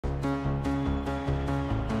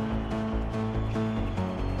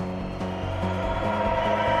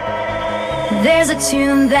There's a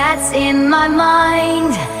tune that's in my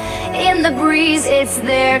mind. In the breeze it's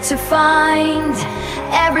there to find.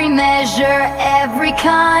 Every measure, every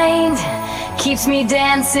kind keeps me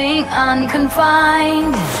dancing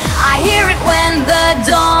unconfined. I hear it when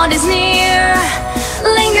the dawn is near.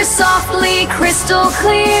 Linger softly, crystal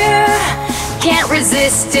clear. Can't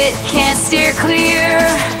resist it, can't steer clear.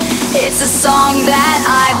 It's a song that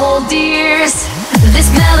I hold dear.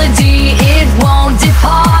 This melody, it won't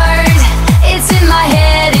depart. It's in my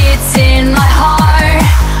head, it's in my heart.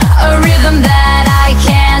 A rhythm that I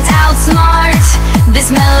can't outsmart.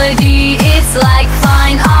 This melody, it's like